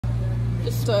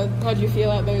Just how do you feel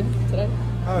out there today?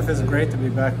 Oh, it feels great to be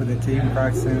back with the team,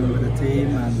 practicing with the team,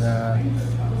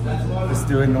 and just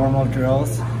doing normal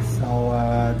drills. So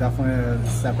definitely a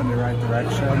step in the right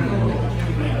direction.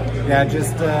 And, yeah,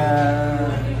 just like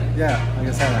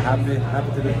I said,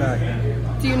 happy to be back.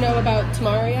 Do you know about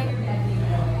tomorrow yet?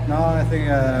 No, I think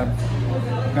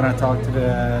I'm gonna talk to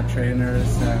the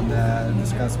trainers and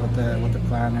discuss what the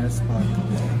plan is.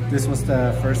 But this was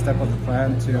the first step of the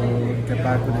plan to get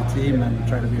back with the team and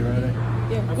try to be ready.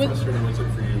 Yeah. How frustrating was it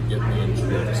for you getting the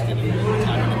injury, just getting the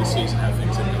timing of the season, how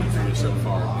things have gone for you so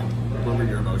far? And what were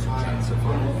your emotions at so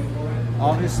far?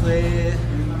 Obviously,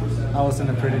 I was in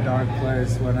a pretty dark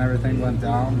place when everything went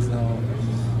down.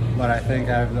 But I think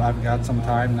I've got some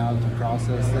time now to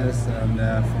process this, and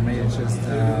for me, it's just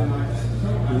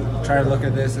try to look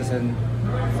at this as a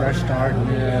fresh start,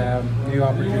 new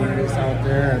opportunities out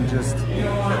there, and just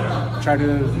try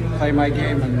to play my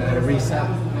game and reset.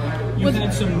 You've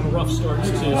had some rough starts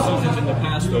to seasons in the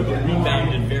past, though, but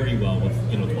rebounded very well with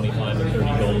 25 and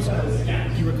 30 goals.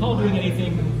 Do you recall doing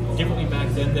anything differently back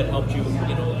then that helped you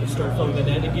start filling the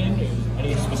net again?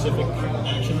 Any specific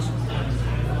actions?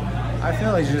 I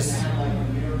feel like just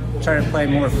try to play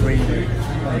more freely,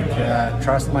 like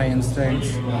trust my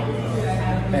instincts,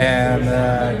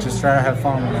 and just try to have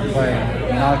fun when I play.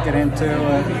 Not get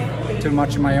into too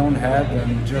much in my own head,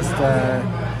 and just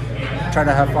try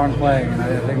to have fun playing. And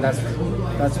I think that's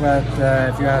what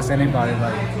if you ask anybody,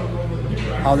 like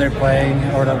how they're playing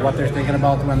or what they're thinking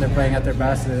about when they're playing at their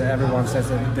best, everyone says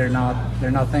that they're not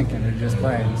thinking, they're just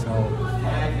playing. So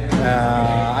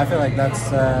I feel like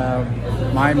that's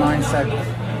my mindset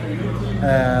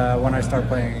when I start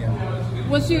playing again.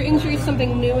 Was your injury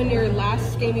something new in your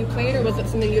last game you played, or was it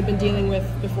something you'd been dealing with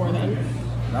before then?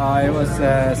 It was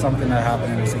something that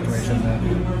happened in the situation.